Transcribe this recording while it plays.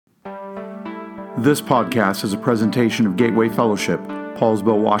This podcast is a presentation of Gateway Fellowship,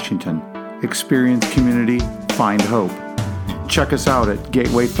 Paulsville, Washington. Experience community, find hope. Check us out at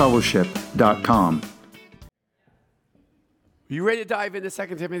gatewayfellowship.com. You ready to dive into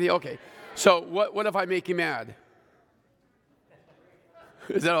 2 Timothy? Okay. So what if I make you mad?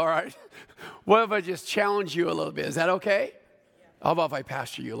 Is that all right? What if I just challenge you a little bit? Is that okay? How about if I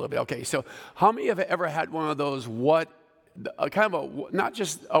pastor you a little bit? Okay. So how many have ever had one of those not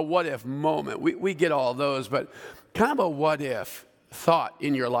just a what if moment? We get all those, but kind of a what if thought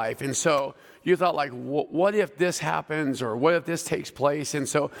in your life. And so you thought like, what if this happens, or what if this takes place? And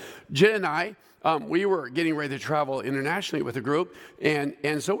so Jen and I, we were getting ready to travel internationally with a group.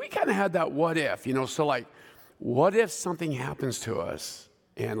 And so we kind of had that what if, so like, what if something happens to us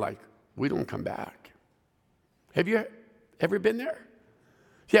and like, we don't come back? Have you ever been there?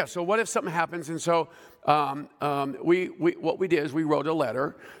 Yeah, so what if something happens? And so what we did is we wrote a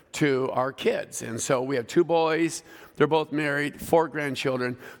letter to our kids. And so we have 2 boys, they're both married, 4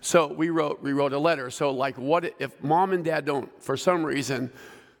 grandchildren. So we wrote a letter. So like, what if mom and dad don't, for some reason,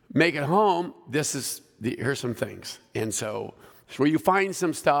 make it home? Here's some things. And so it's where you find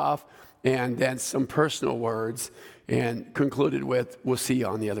some stuff and then some personal words, and concluded with, we'll see you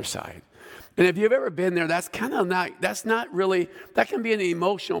on the other side. And if you've ever been there, that can be an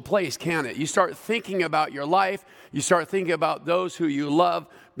emotional place, can't it? You start thinking about your life, you start thinking about those who you love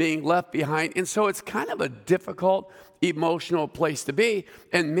being left behind. And so it's kind of a difficult, emotional place to be.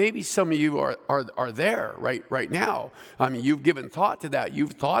 And maybe some of you are there right now. I mean, you've given thought to that.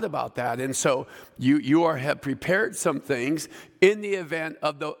 You've thought about that. And so you have prepared some things in the event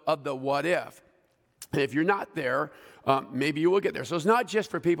of the what if. And if you're not there, maybe you will get there. So it's not just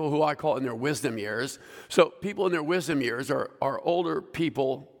for people who I call in their wisdom years. So people in their wisdom years are older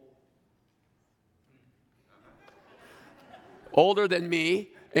people, older than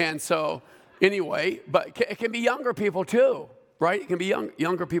me. And so anyway, but it can be younger people too, right? It can be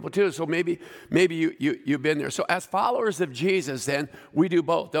younger people too. So maybe you've been there. So as followers of Jesus, then we do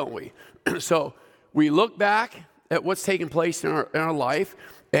both, don't we? So we look back at what's taking place in our life,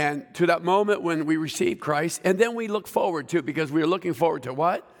 and to that moment when we receive Christ, and then we look forward to, because we are looking forward to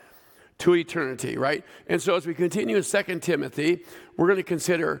what? To eternity, right? And so as we continue in 2 Timothy, we're going to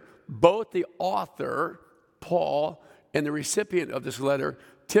consider both the author, Paul, and the recipient of this letter,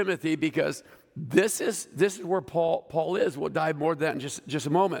 Timothy, because this is where Paul is. We'll dive more into that in just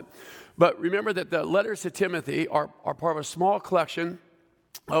a moment. But remember that the letters to Timothy are part of a small collection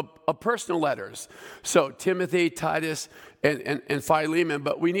of personal letters. So Timothy, Titus, and Philemon.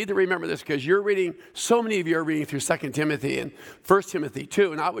 But we need to remember this, because so many of you are reading through 2 Timothy and 1 Timothy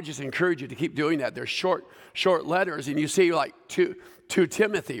too. And I would just encourage you to keep doing that. They're short letters. And you see like to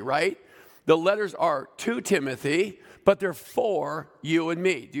Timothy, right? The letters are to Timothy, but they're for you and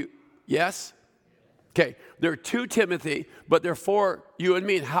me. Yes? Okay. They're to Timothy, but they're for you and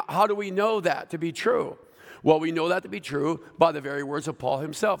me. And how do we know that to be true? Well, we know that to be true by the very words of Paul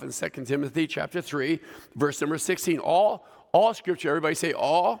himself in 2 Timothy chapter 3, verse number 16. All Scripture, everybody say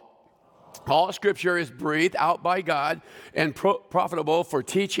all. All Scripture is breathed out by God and profitable for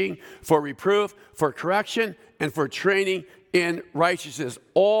teaching, for reproof, for correction, and for training in righteousness.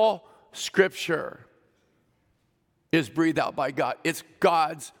 All Scripture is breathed out by God. It's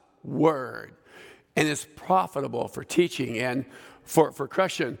God's word, and it's profitable for teaching and for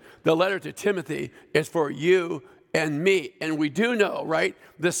correction. The letter to Timothy is for you and me. And we do know, right,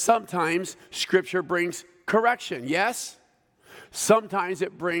 that sometimes Scripture brings correction, yes? Sometimes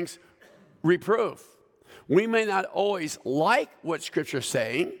it brings reproof. We may not always like what Scripture is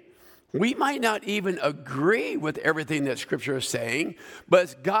saying. We might not even agree with everything that Scripture is saying, but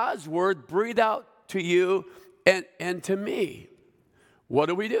it's God's word breathed out to you and to me. What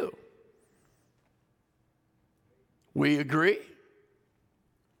do? We agree.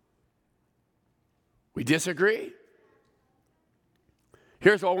 We disagree.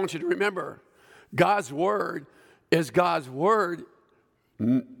 Here's what I want you to remember. God's word is God's word,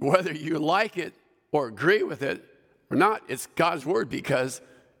 whether you like it or agree with it or not. It's God's word because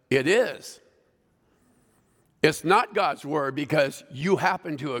it is. It's not God's word because you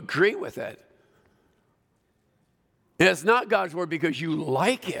happen to agree with it. And it's not God's word because you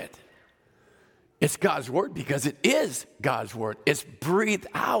like it. It's God's word because it is God's word. It's breathed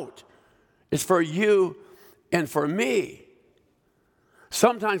out. It's for you and for me.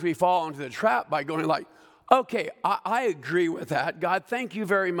 Sometimes we fall into the trap by going like, okay, I agree with that. God, thank you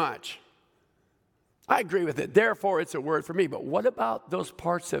very much. I agree with it. Therefore, it's a word for me. But what about those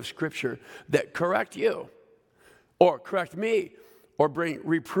parts of Scripture that correct you or correct me or bring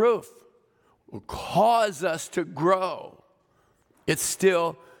reproof or cause us to grow? It's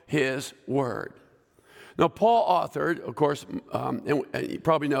still His word. Now, Paul authored, of course, and you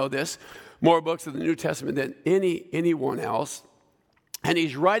probably know this, more books of the New Testament than anyone else. And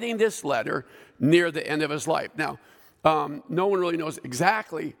he's writing this letter near the end of his life. Now, no one really knows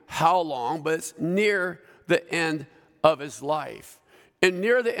exactly how long, but it's near the end of his life. And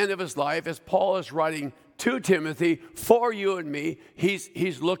near the end of his life, as Paul is writing to Timothy, for you and me,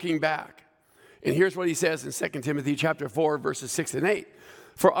 he's looking back. And here's what he says in 2 Timothy chapter 4, verses 6 and 8.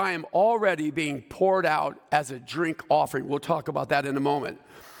 For I am already being poured out as a drink offering. We'll talk about that in a moment.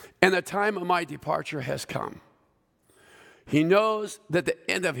 And the time of my departure has come. He knows that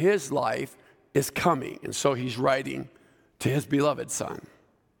the end of his life is coming. And so he's writing to his beloved son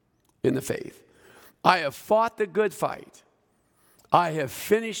in the faith. I have fought the good fight. I have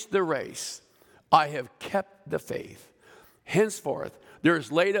finished the race. I have kept the faith. Henceforth, there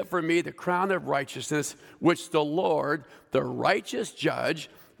is laid up for me the crown of righteousness, which the Lord, the righteous judge,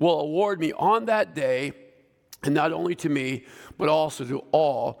 will award me on that day, and not only to me, but also to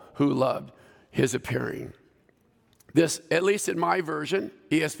all who loved his appearing. This, at least in my version,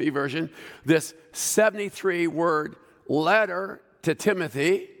 ESV version, this 73-word letter to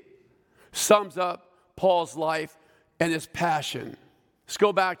Timothy sums up Paul's life and his passion. Let's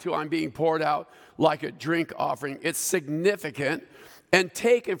go back to I'm being poured out like a drink offering. It's significant and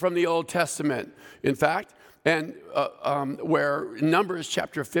taken from the Old Testament, in fact, and where in Numbers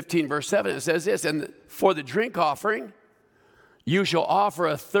chapter 15, verse 7, it says this, and for the drink offering, you shall offer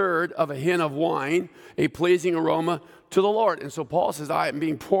a third of a hin of wine, a pleasing aroma to the Lord. And so Paul says, I am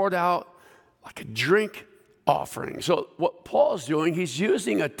being poured out like a drink offering. So what Paul's doing, he's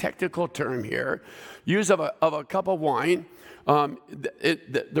using a technical term here, use of a cup of wine.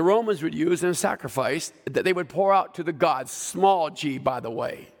 The Romans would use in a sacrifice that they would pour out to the gods, small g, by the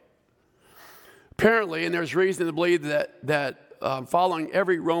way. Apparently, and there's reason to believe that following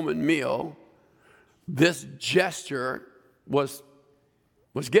every Roman meal, this gesture was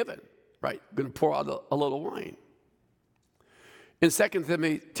given, right? Going to pour out a little wine. In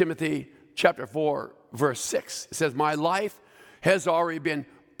 2 Timothy chapter 4, verse 6, it says, my life has already been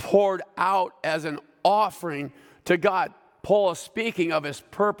poured out as an offering to God. Paul is speaking of his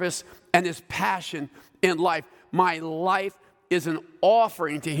purpose and his passion in life. My life is an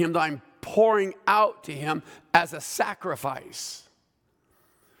offering to him that I'm pouring out to him as a sacrifice.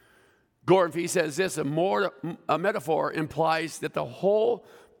 Gordon Fee says this, a metaphor implies that the whole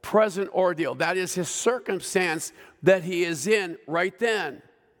present ordeal, that is his circumstance that he is in right then,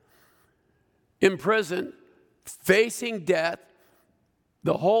 in prison, facing death,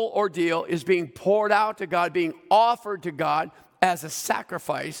 the whole ordeal is being poured out to God, being offered to God as a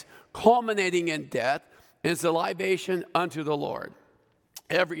sacrifice, culminating in death, and it's a libation unto the Lord.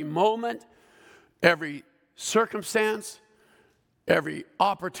 Every moment, every circumstance, every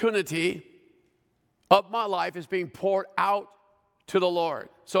opportunity of my life is being poured out to the Lord.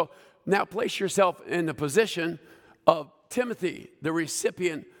 So now place yourself in the position of Timothy, the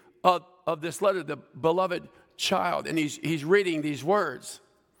recipient of this letter, the beloved child, and he's reading these words.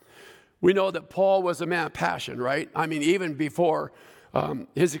 We know that Paul was a man of passion, right? I mean, even before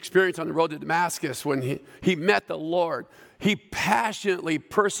his experience on the road to Damascus, when he met the Lord, he passionately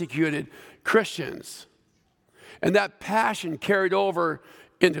persecuted Christians. And that passion carried over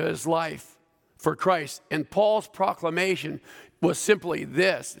into his life for Christ. And Paul's proclamation was simply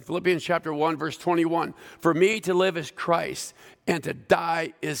this, Philippians chapter 1, verse 21, for me to live is Christ and to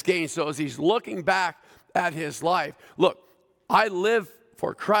die is gain. So as he's looking back at his life, look, I live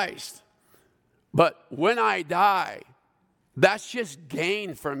for Christ, but when I die, that's just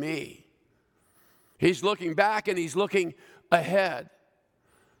gain for me. He's looking back and he's looking ahead.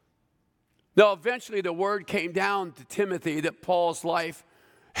 Now, eventually the word came down to Timothy that Paul's life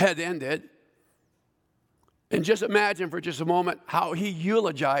had ended. And just imagine for just a moment how he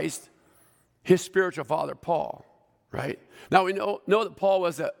eulogized his spiritual father, Paul, right? Now, we know that Paul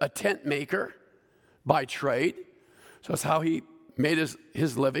was a tent maker by trade. So that's how he made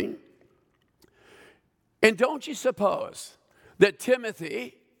his living. And don't you suppose that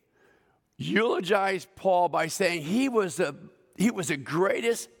Timothy eulogized Paul by saying he was the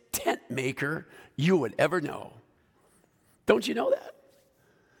greatest tent maker you would ever know? Don't you know that?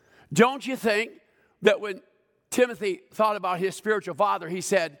 Don't you think that when Timothy thought about his spiritual father, he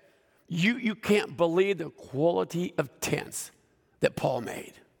said, you can't believe the quality of tents that Paul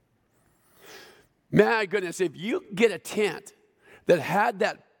made. My goodness, if you get a tent that had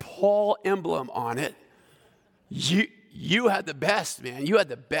that Paul emblem on it, you had the best, man. You had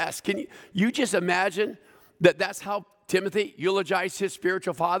the best. Can you just imagine that that's how Timothy eulogized his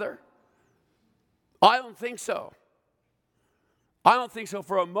spiritual father? I don't think so. I don't think so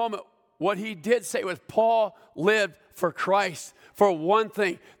for a moment what he did say was Paul lived for Christ. For one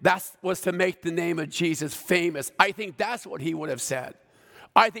thing, that was to make the name of Jesus famous. I think that's what he would have said.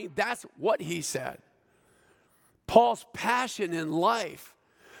 I think that's what he said. Paul's passion in life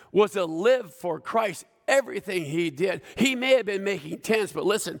was to live for Christ. Everything he did, he may have been making tents, but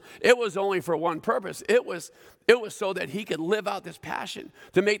listen, it was only for one purpose. It was so that he could live out this passion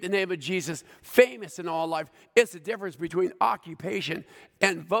to make the name of Jesus famous in all life. It's the difference between occupation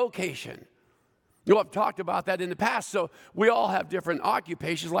and vocation. You know, I've talked about that in the past. So we all have different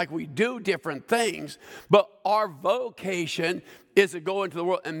occupations, like we do different things, but our vocation is to go into the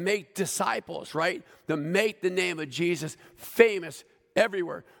world and make disciples, right? To make the name of Jesus famous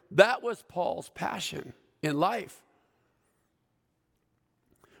everywhere. That was Paul's passion in life.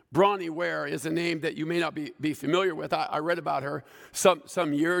 Bronnie Ware is a name that you may not be familiar with. I read about her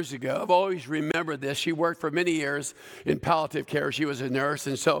some years ago. I've always remembered this. She worked for many years in palliative care. She was a nurse,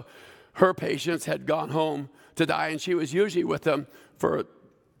 and so her patients had gone home to die, and she was usually with them for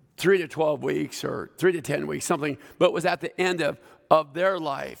 3 to 12 weeks or 3 to 10 weeks, something, but it was at the end of their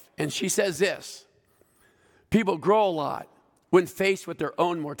life. And she says this: people grow a lot when faced with their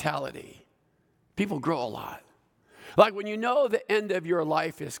own mortality. People grow a lot. Like when you know the end of your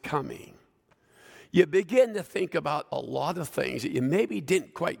life is coming, you begin to think about a lot of things that you maybe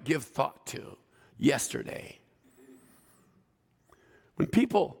didn't quite give thought to yesterday. When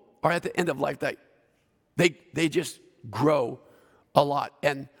people are at the end of life, they just grow a lot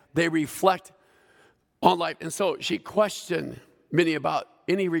and they reflect on life. And so she questioned Minnie about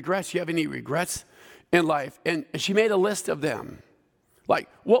any regrets. You have any regrets in life? And she made a list of them. Like,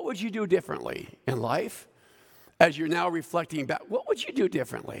 what would you do differently in life? As you're now reflecting back, what would you do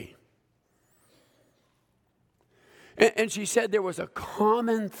differently? And she said there was a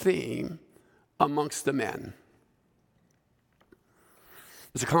common theme amongst the men.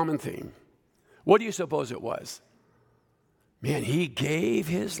 It's a common theme. What do you suppose it was? Man, he gave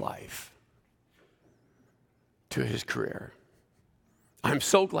his life to his career. I'm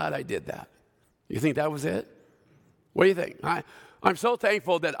so glad I did that. You think that was it? What do you think? I'm so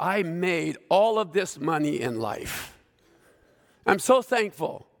thankful that I made all of this money in life. I'm so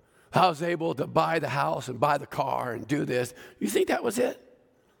thankful I was able to buy the house and buy the car and do this. You think that was it?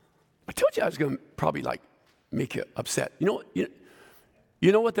 I told you I was going to probably make you upset.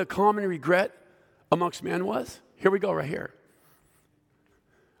 You know what the common regret amongst men was? Here we go right here.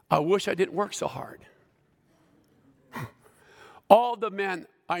 I wish I didn't work so hard. All the men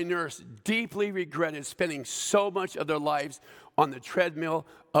I nursed deeply regretted spending so much of their lives on the treadmill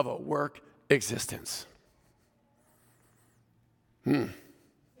of a work existence.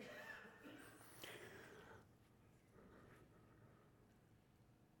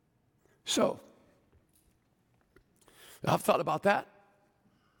 So, I've thought about that.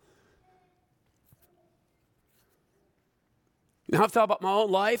 Now, I've thought about my own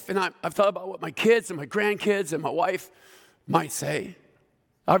life, and I've thought about what my kids and my grandkids and my wife might say.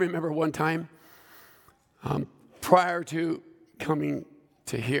 I remember one time, prior to coming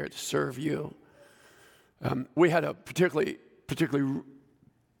to here to serve you, we had a particularly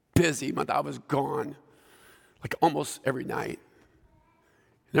busy month. I was gone like almost every night.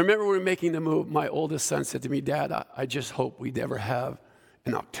 And I remember when we were making the move, my oldest son said to me, Dad, I just hope we never have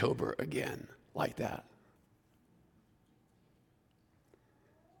an October again like that.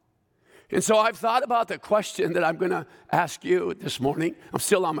 And so I've thought about the question that I'm going to ask you this morning. I'm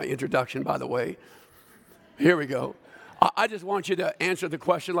still on my introduction, by the way. Here we go. I just want you to answer the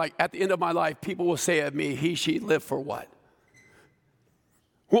question like, at the end of my life, people will say of me, he, she lived for what?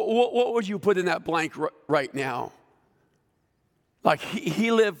 What would you put in that blank right now? Like,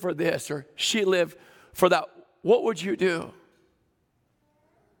 he lived for this or she lived for that. What would you do?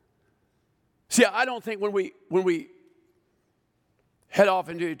 See, I don't think when we head off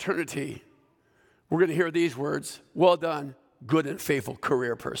into eternity, we're going to hear these words: well done, good and faithful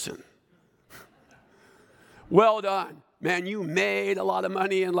career person. Well done. Man, you made a lot of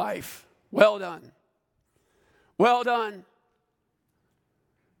money in life. Well done. Well done.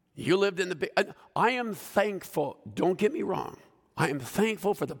 You lived in the big... I am thankful. Don't get me wrong. I am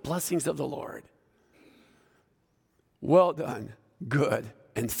thankful for the blessings of the Lord. Well done, good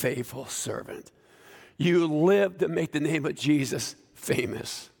and faithful servant. You lived to make the name of Jesus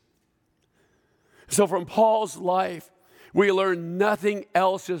famous. So from Paul's life, we learn nothing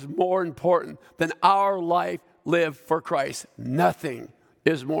else is more important than our life lived for Christ. Nothing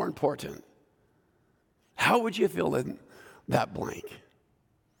is more important. How would you fill in that blank?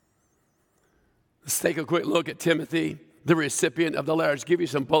 Let's take a quick look at Timothy, the recipient of the letter. I'll give you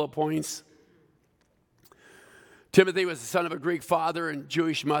some bullet points. Timothy was the son of a Greek father and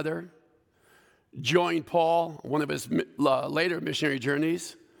Jewish mother. joined Paul on one of his later missionary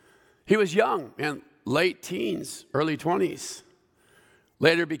journeys. He was young, and late teens, early 20s.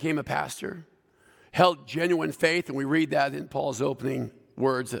 Later became a pastor, held genuine faith, and we read that in Paul's opening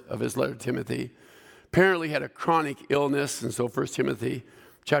words of his letter to Timothy. Apparently had a chronic illness, and so 1 Timothy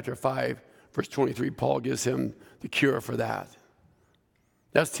chapter 5, verse 23, Paul gives him the cure for that.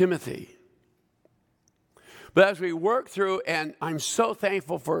 That's Timothy. But as we work through, and I'm so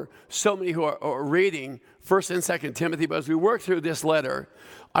thankful for so many who are reading 1 and 2 Timothy, but as we work through this letter,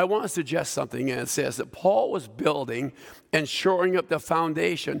 I want to suggest something, and it says that Paul was building and shoring up the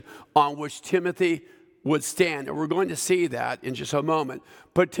foundation on which Timothy would stand. And we're going to see that in just a moment,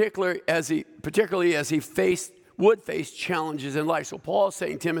 particularly as he would face challenges in life. So Paul is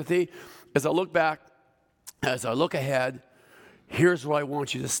saying, Timothy, as I look back, as I look ahead, here's what I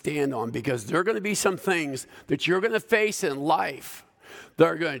want you to stand on, because there are going to be some things that you're going to face in life that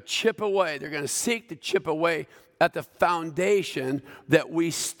are going to chip away. They're going to seek to chip away at the foundation that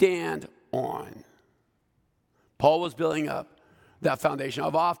we stand on. Paul was building up that foundation.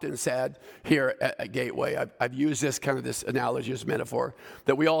 I've often said here at Gateway, I've used this analogy, this metaphor,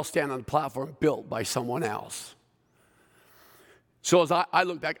 that we all stand on a platform built by someone else. So as I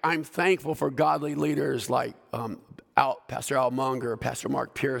look back, I'm thankful for godly leaders like Pastor Al Munger, Pastor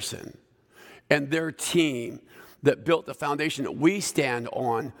Mark Pearson, and their team that built the foundation that we stand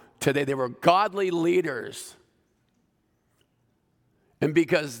on today. They were godly leaders. And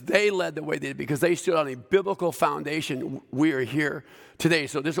because they led the way they did, because they stood on a biblical foundation, we are here today.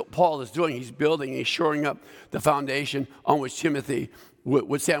 So this is what Paul is doing. He's building, he's shoring up the foundation on which Timothy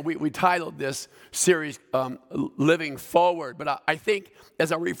would stand. We titled this series Living Forward. But I think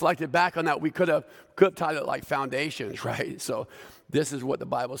as I reflected back on that, we could have titled it like Foundations, right? So this is what the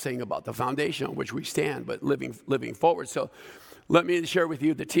Bible is saying about the foundation on which we stand, but living forward. So let me share with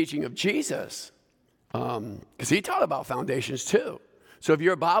you the teaching of Jesus, because he taught about foundations too. So if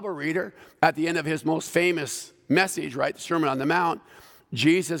you're a Bible reader, at the end of his most famous message, right, the Sermon on the Mount,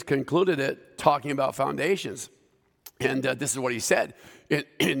 Jesus concluded it talking about foundations. And this is what he said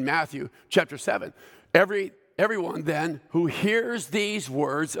in Matthew chapter 7. Everyone then who hears these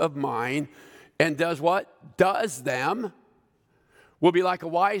words of mine and does what? Does them, will be like a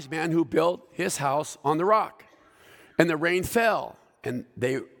wise man who built his house on the rock. And the rain fell, and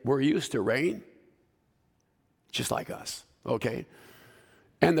they were used to rain, just like us, okay?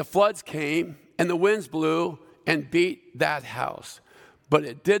 And the floods came, and the winds blew and beat that house. But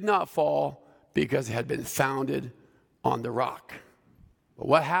it did not fall because it had been founded on the rock. But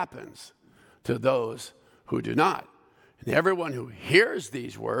what happens to those who do not? And everyone who hears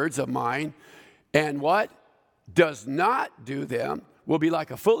these words of mine and what? Does not do them will be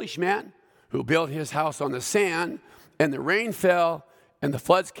like a foolish man who built his house on the sand, and the rain fell, and the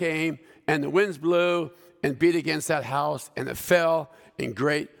floods came, and the winds blew and beat against that house, and it fell, and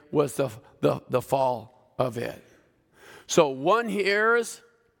great was the fall of it. So one hears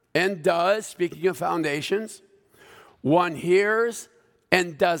and does, speaking of foundations, one hears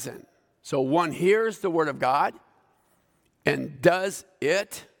and doesn't. So one hears the word of God and does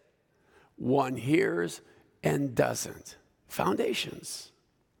it. One hears and doesn't. Foundations.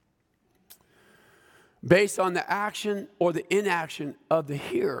 Based on the action or the inaction of the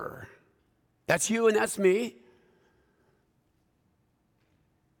hearer. That's you and that's me.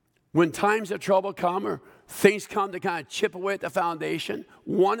 When times of trouble come or things come to kind of chip away at the foundation,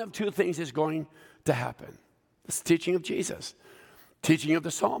 one of two things is going to happen. It's the teaching of Jesus, teaching of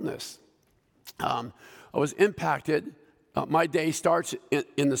the psalmist. I was impacted. My day starts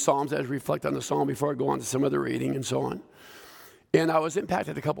in the Psalms as I reflect on the Psalm before I go on to some other reading and so on. And I was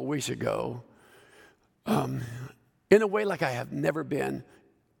impacted a couple weeks ago in a way like I have never been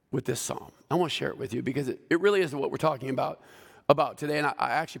with this Psalm. I want to share it with you because it really is what we're talking about today. And I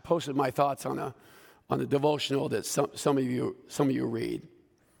actually posted my thoughts on a devotional that some of you read.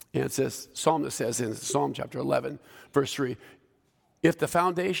 And it says, Psalmist says in Psalm chapter 11, verse 3, if the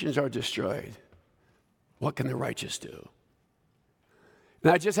foundations are destroyed, what can the righteous do?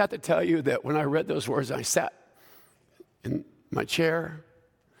 And I just have to tell you that when I read those words, I sat in my chair,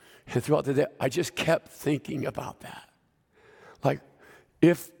 and throughout the day, I just kept thinking about that. Like,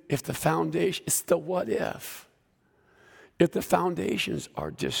 if the foundation, it's the what if. If the foundations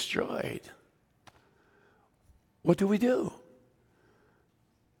are destroyed, what do we do?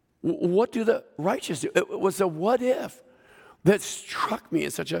 What do the righteous do? It was a what if that struck me in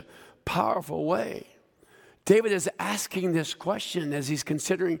such a powerful way. David is asking this question as he's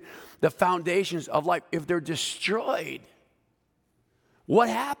considering the foundations of life. If they're destroyed, what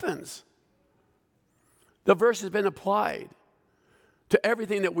happens? The verse has been applied to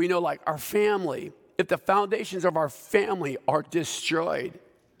everything that we know, like our family. If the foundations of our family are destroyed,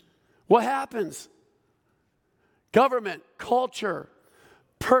 what happens? Government, culture,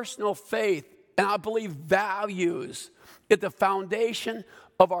 personal faith, and I believe values. If the foundation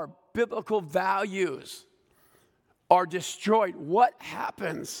of our biblical values are destroyed, what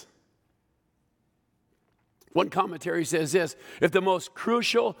happens? One commentary says this: if the most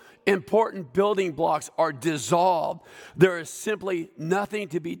crucial, important building blocks are dissolved, there is simply nothing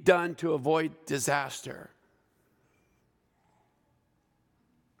to be done to avoid disaster.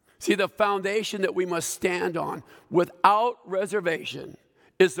 See, the foundation that we must stand on without reservation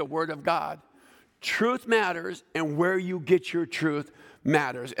is the Word of God. Truth matters, and where you get your truth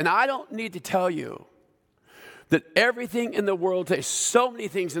matters. And I don't need to tell you that everything in the world today, so many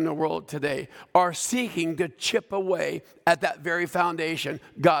things in the world today, are seeking to chip away at that very foundation,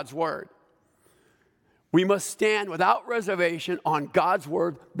 God's Word. We must stand without reservation on God's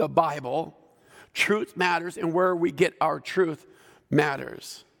Word, the Bible. Truth matters, and where we get our truth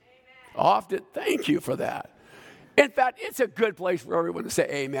matters. Amen. Often, thank you for that. In fact, it's a good place for everyone to say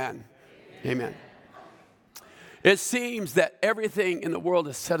amen. Amen. It seems that everything in the world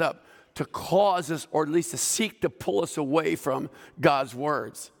is set up to cause us, or at least to seek to pull us away from God's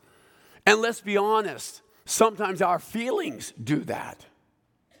words. And let's be honest, sometimes our feelings do that.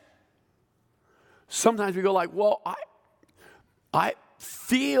 Sometimes we go like, well, I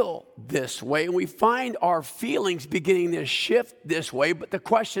feel this way, and we find our feelings beginning to shift this way. But the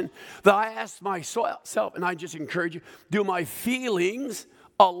question that I ask myself, and I just encourage you, do my feelings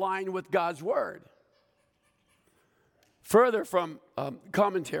align with God's word? Further from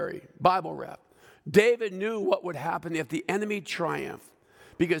commentary, Bible Rep, David knew what would happen if the enemy triumphed,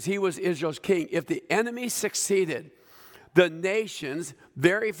 because he was Israel's king. If the enemy succeeded, the nation's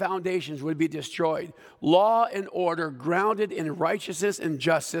very foundations would be destroyed. Law and order, grounded in righteousness and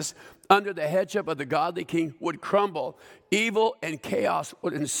justice, under the headship of the godly king, would crumble. Evil and chaos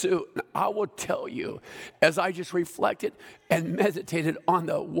would ensue. And I will tell you, as I just reflected and meditated on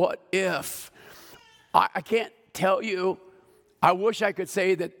the what if, I can't tell you, I wish I could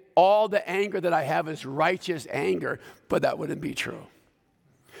say that all the anger that I have is righteous anger, but that wouldn't be true.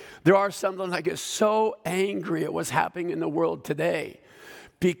 There are sometimes I get so angry at what's happening in the world today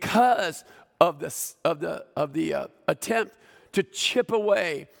because of the attempt to chip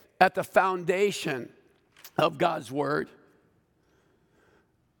away at the foundation of God's word.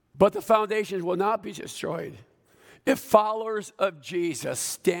 But the foundations will not be destroyed if followers of Jesus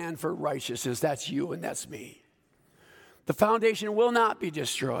stand for righteousness. That's you and that's me. The foundation will not be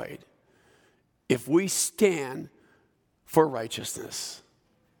destroyed if we stand for righteousness.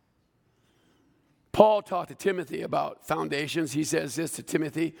 Paul talked to Timothy about foundations. He says this to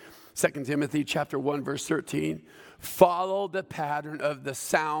Timothy, 2 Timothy chapter 1, verse 13. Follow the pattern of the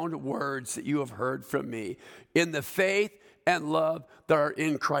sound words that you have heard from me in the faith and love that are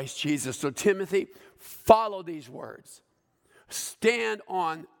in Christ Jesus. So Timothy, follow these words. Stand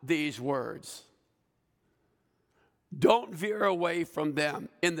on these words. Don't veer away from them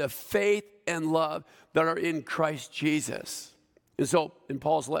in the faith and love that are in Christ Jesus. And so in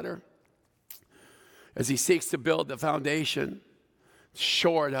Paul's letter, as he seeks to build the foundation,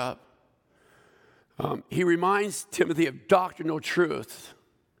 shore it up, he reminds Timothy of doctrinal truth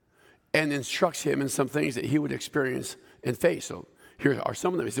and instructs him in some things that he would experience and face. So here are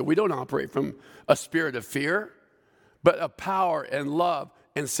some of them. He said, we don't operate from a spirit of fear, but of power and love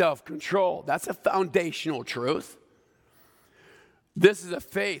and self-control. That's a foundational truth. This is a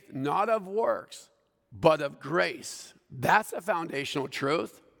faith not of works, but of grace. That's a foundational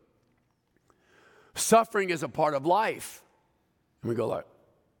truth. Suffering is a part of life. And we go like,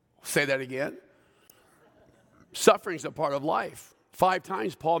 say that again. Suffering is a part of life. 5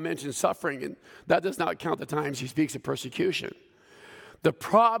 times Paul mentions suffering, and that does not count the times he speaks of persecution. The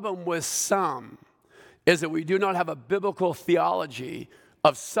problem with some is that we do not have a biblical theology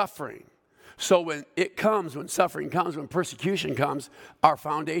of suffering. So when suffering comes, when persecution comes, our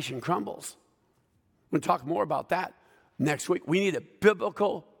foundation crumbles. We'll talk more about that next week. We need a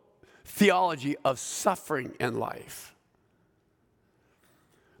biblical theology of suffering in life.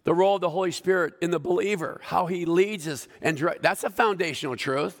 The role of the Holy Spirit in the believer, how he leads us and directs, that's a foundational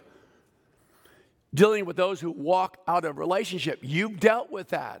truth. Dealing with those who walk out of relationship. You've dealt with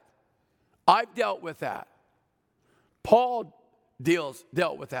that. I've dealt with that. Paul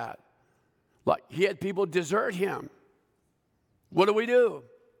dealt with that. Like he had people desert him. What do?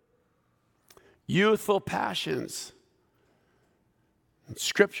 Youthful passions.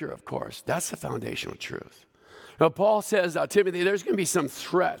 Scripture, of course, that's the foundational truth. Now, Paul says, Timothy, there's going to be some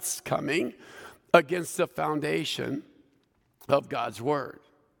threats coming against the foundation of God's word.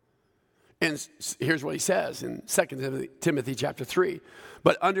 And here's what he says in 2 Timothy chapter 3.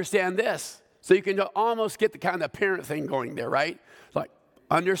 But understand this. So you can almost get the kind of parent thing going there, right? Like,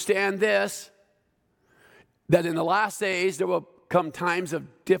 understand this, that in the last days there will come times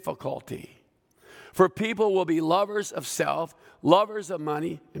of difficulty. For people will be lovers of self, lovers of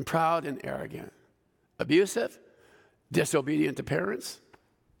money, and proud and arrogant, abusive, disobedient to parents.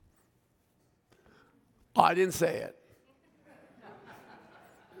 I didn't say it.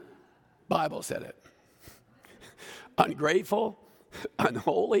 Bible said it. Ungrateful,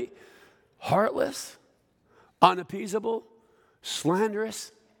 unholy, heartless, unappeasable,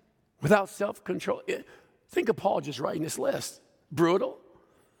 slanderous, without self-control. Think of Paul just writing this list. Brutal,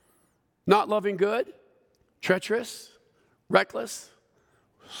 not loving good, treacherous, reckless,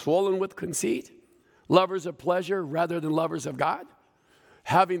 swollen with conceit, lovers of pleasure rather than lovers of God,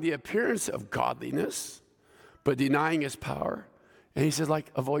 having the appearance of godliness, but denying his power. And he says, like,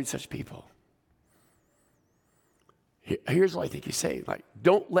 avoid such people. Here's what I think he's saying. Like,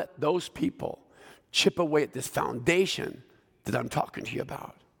 don't let those people chip away at this foundation that I'm talking to you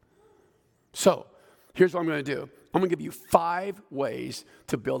about. So, here's what I'm going to do. I'm going to give you 5 ways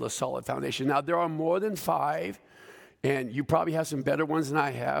to build a solid foundation. Now, there are more than 5, and you probably have some better ones than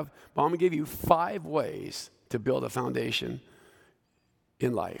I have, but I'm going to give you 5 ways to build a foundation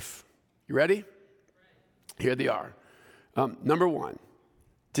in life. You ready? Here they are. Number 1,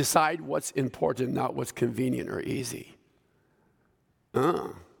 decide what's important, not what's convenient or easy.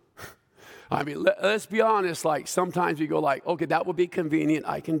 I mean, let's be honest. Like, sometimes we go like, okay, that would be convenient.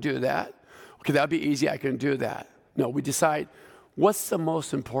 I can do that. Okay, that would be easy. I can do that. No, we decide what's the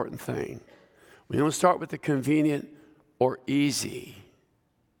most important thing. We don't start with the convenient or easy.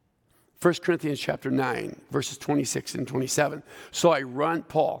 1 Corinthians chapter 9, verses 26 and 27. So I run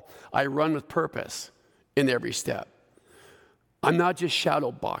with purpose in every step. I'm not just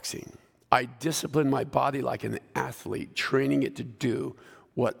shadow boxing. I discipline my body like an athlete, training it to do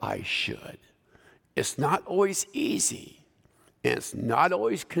what I should. It's not always easy, and it's not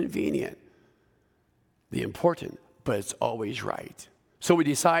always convenient. The important, but it's always right. So we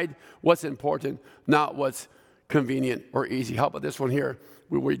decide what's important, not what's convenient or easy. How about this one here?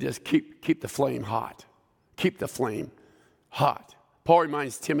 We just keep the flame hot. Keep the flame hot. Paul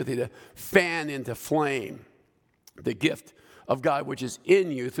reminds Timothy to fan into flame the gift of God which is in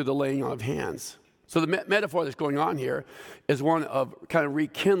you through the laying on of hands. So the metaphor that's going on here is one of kind of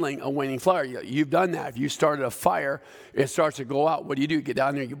rekindling a waning fire. You've done that. If you started a fire, it starts to go out. What do? You get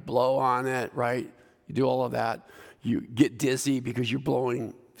down there, you blow on it, right? You do all of that. You get dizzy because you're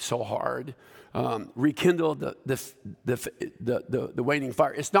blowing so hard. Rekindle the waning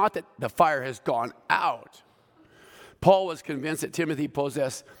fire. It's not that the fire has gone out. Paul was convinced that Timothy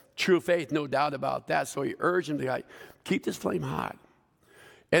possessed true faith, no doubt about that. So he urged him to keep this flame hot.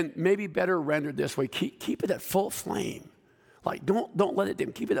 And maybe better rendered this way, keep it at full flame. Like, don't let it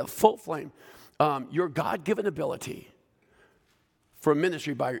dim. Keep it at full flame. Your God-given ability for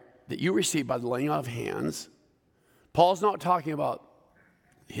ministry that you receive by the laying on of hands. Paul's not talking about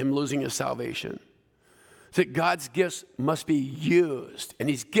him losing his salvation. That God's gifts must be used. And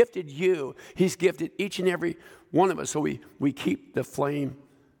he's gifted you. He's gifted each and every one of us. So we keep the flame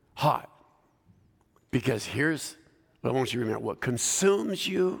hot. Because here's what I want you to remember. What consumes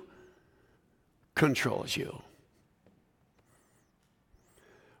you controls you.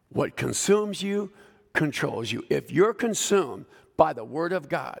 What consumes you controls you. If you're consumed by the Word of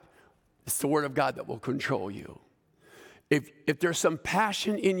God, it's the Word of God that will control you. If there's some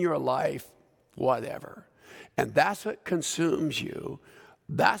passion in your life, whatever, and that's what consumes you,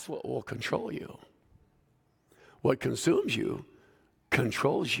 that's what will control you. What consumes you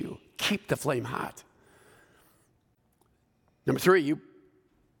controls you. Keep the flame hot. Number 3, you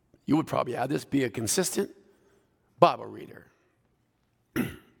would probably add this, be a consistent Bible reader.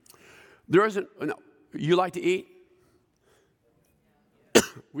 There isn't, no, you like to eat?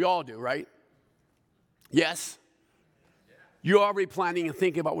 We all do, right? Yes? You're already planning and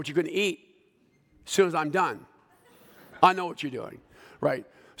thinking about what you're going to eat as soon as I'm done. I know what you're doing, right?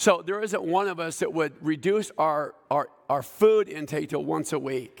 So there isn't one of us that would reduce our food intake to once a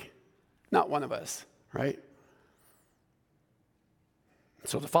week. Not one of us, right?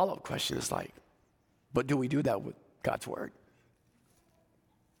 So the follow-up question is like, but do we do that with God's Word?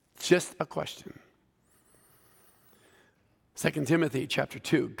 Just a question. 2 Timothy chapter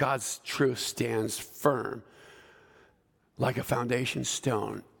 2, God's truth stands firm like a foundation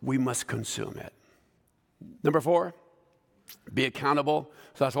stone. We must consume it. Number 4, be accountable.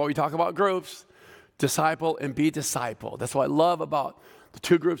 So that's why we talk about groups. Disciple and be discipled. That's what I love about the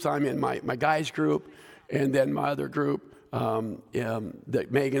 2 groups I'm in, my guys group and then my other group. that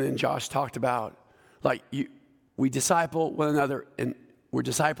Megan and Josh talked about. Like we disciple one another, and we're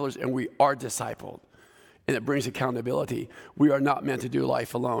disciplers, and we are discipled. And it brings accountability. We are not meant to do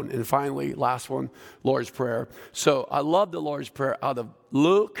life alone. And finally, last one, Lord's Prayer. So I love the Lord's Prayer out of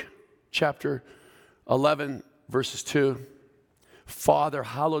Luke chapter 11, verses 2. Father,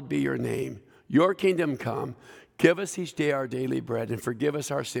 hallowed be your name. Your kingdom come. Give us each day our daily bread, and forgive us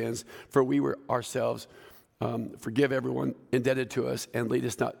our sins, for we were ourselves. Forgive everyone indebted to us, and lead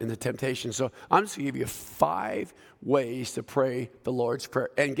us not into temptation. So I'm just going to give you 5 ways to pray the Lord's Prayer.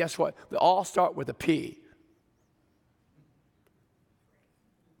 And guess what? They all start with a P.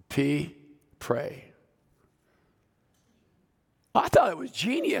 P, pray. I thought it was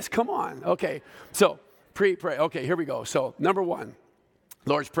genius. Come on. Okay, so pray. Okay, here we go. So number 1,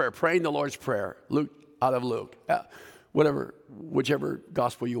 Lord's Prayer, praying the Lord's Prayer. Luke, out of Luke, whichever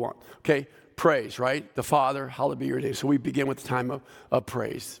gospel you want. Okay, praise, right? The Father, hallowed be your name. So we begin with the time of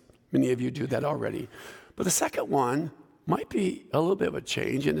praise. Many of you do that already. But the second one might be a little bit of a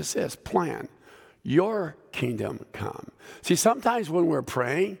change, and it's this: plan. Your kingdom come. See, sometimes when we're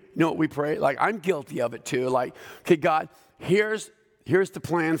praying, you know what we pray? Like, I'm guilty of it too. Like, okay, God, here's the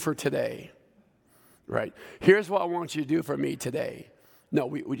plan for today, right? Here's what I want you to do for me today. No,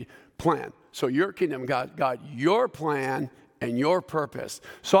 we plan. So your kingdom, God, your plan and your purpose.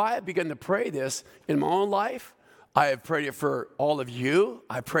 So I have begun to pray this in my own life. I have prayed it for all of you.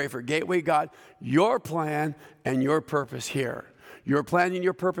 I pray for Gateway, God, your plan and your purpose here. Your plan and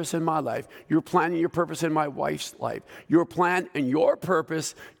your purpose in my life. Your plan and your purpose in my wife's life. Your plan and your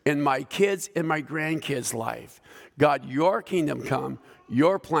purpose in my kids' and my grandkids' life. God, your kingdom come,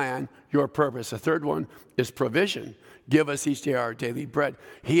 your plan, your purpose. The third one is provision. Give us each day our daily bread.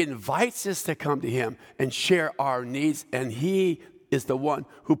 He invites us to come to him and share our needs, and he is the one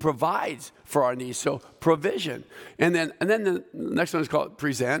who provides for our needs. So provision. And then the next one is called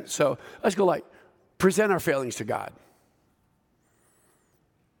present. So let's go like present our failings to God.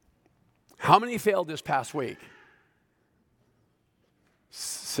 How many failed this past week?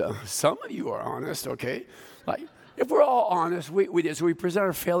 So some of you are honest, okay? Like, if we're all honest, we did. So we present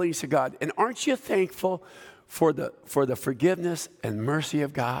our failings to God. And aren't you thankful for the forgiveness and mercy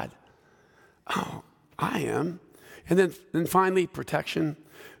of God? Oh, I am. And then finally, protection.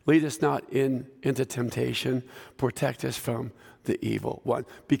 Lead us not into temptation. Protect us from the evil one.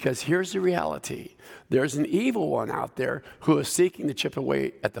 Because here's the reality. There's an evil one out there who is seeking to chip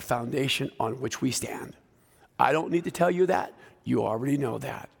away at the foundation on which we stand. I don't need to tell you that. You already know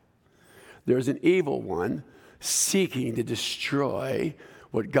that. There's an evil one seeking to destroy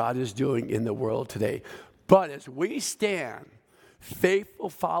what God is doing in the world today. But as we stand, faithful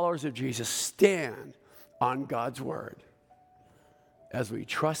followers of Jesus, stand on God's word, as we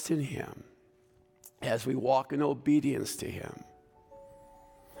trust in him, as we walk in obedience to him,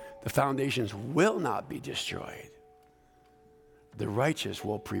 the foundations will not be destroyed. The righteous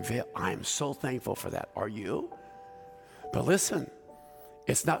will prevail. I'm so thankful for that. Are you? But listen,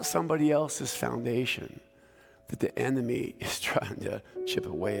 it's not somebody else's foundation that the enemy is trying to chip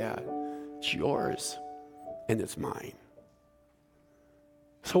away at. It's yours and it's mine.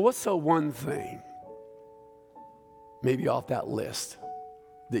 So what's the one thing, maybe off that list,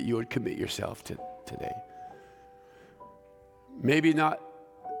 that you would commit yourself to today? Maybe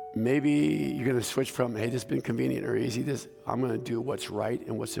you're going to switch from, hey, this has been convenient or easy. I'm going to do what's right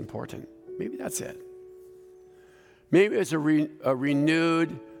and what's important. Maybe that's it. Maybe it's a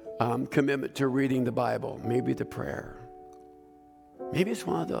renewed commitment to reading the Bible. Maybe the prayer. Maybe it's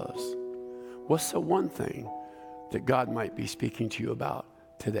one of those. What's the one thing that God might be speaking to you about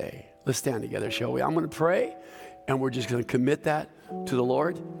today? Let's stand together, shall we? I'm going to pray, and we're just going to commit that to the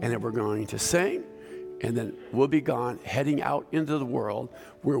Lord, and then we're going to sing. And then we'll be gone, heading out into the world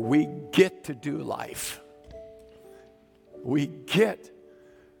where we get to do life. We get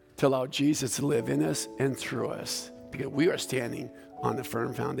to allow Jesus to live in us and through us, because we are standing on a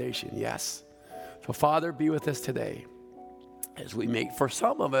firm foundation, yes? So Father, be with us today as we make, for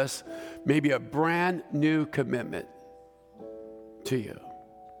some of us, maybe a brand new commitment to you.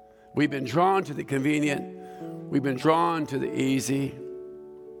 We've been drawn to the convenient. We've been drawn to the easy.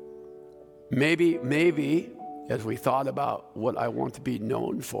 Maybe, as we thought about what I want to be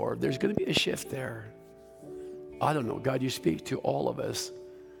known for, there's going to be a shift there. I don't know. God, you speak to all of us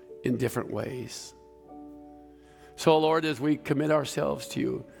in different ways. So, Lord, as we commit ourselves to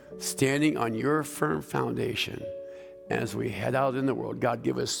you, standing on your firm foundation, as we head out in the world, God,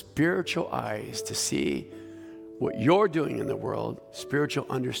 give us spiritual eyes to see what you're doing in the world, spiritual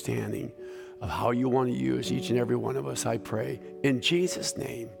understanding of how you want to use each and every one of us, I pray. In Jesus'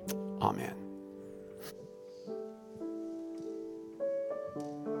 name, amen.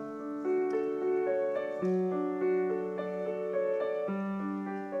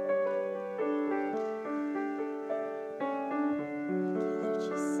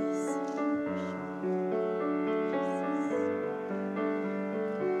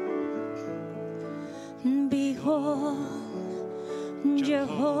 Behold,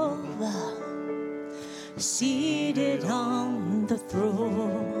 Jehovah, seated on the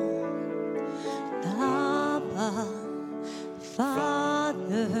throne. Abba,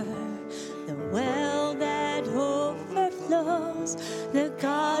 Father, the well that overflows, the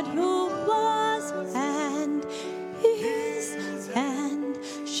God who was and is and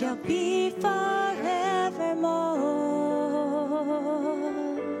shall be forevermore.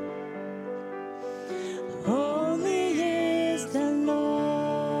 Holy is the Lord.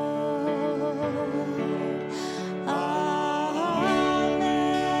 Amen.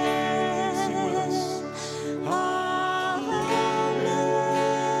 Amen.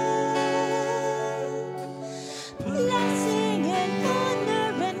 Blessing and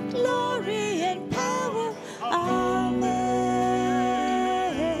honor and glory and power. Amen.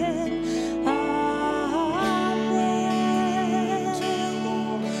 Amen.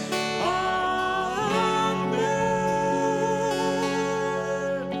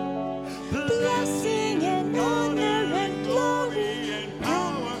 Blessing and honor and glory and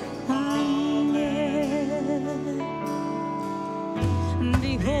power. Amen.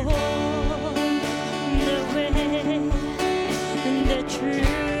 Behold the way, the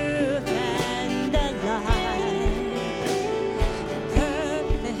truth and the light.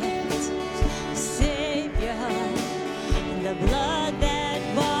 Perfect Savior, the blood that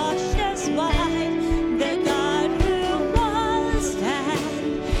washed us white, the God who was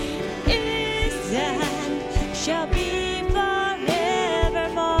and is and shall be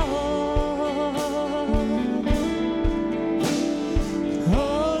forevermore.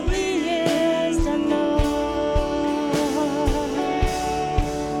 Holy is the Lord.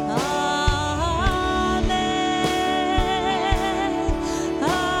 Amen.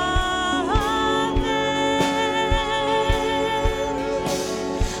 Amen.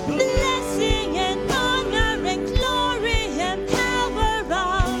 Blessing and honor and glory and power.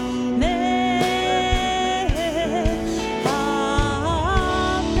 Amen. Amen.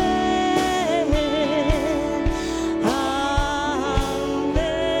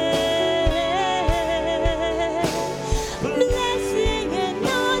 Blessing and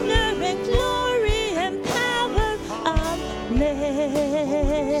honor and glory and power. Amen.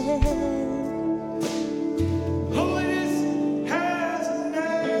 Holiness has a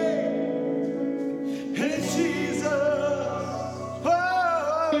name, and it's Jesus.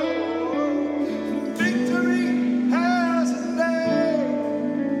 Oh, victory has a name,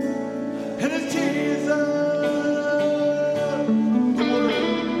 and it's Jesus.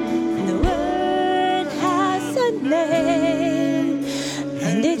 The word has a name,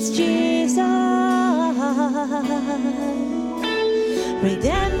 and it's Jesus.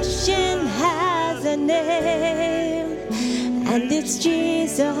 Redemption has a name, and it's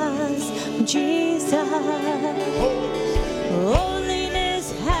Jesus. Jesus.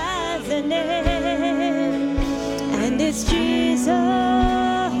 Holiness has a name, and it's Jesus.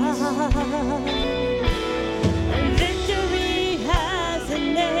 Victory has a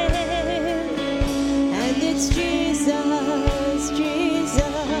name, and it's Jesus, Jesus.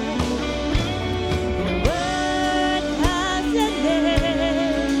 The word has a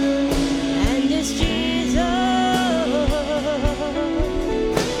name, and it's Jesus.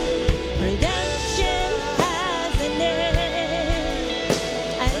 Redemption has a name,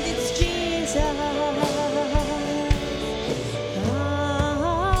 and it's Jesus.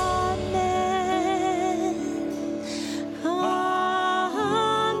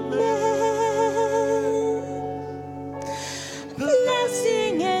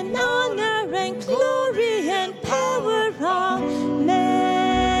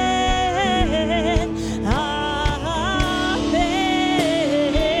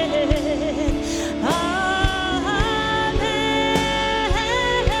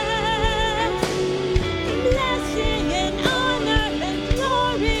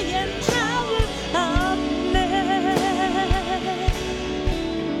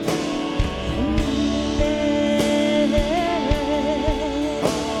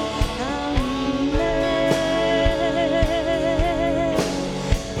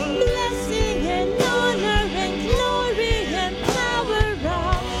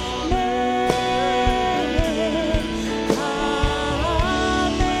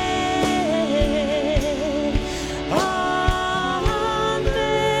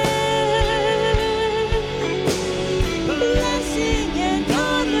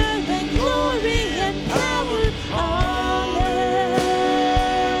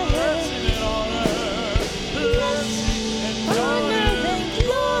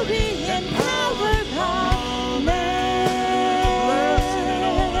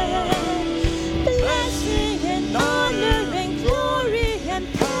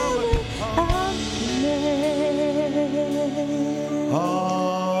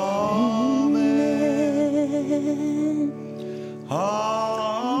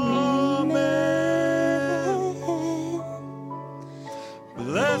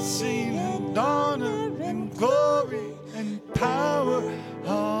 blessing and honor and glory and power.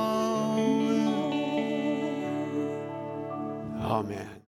 Amen. Amen.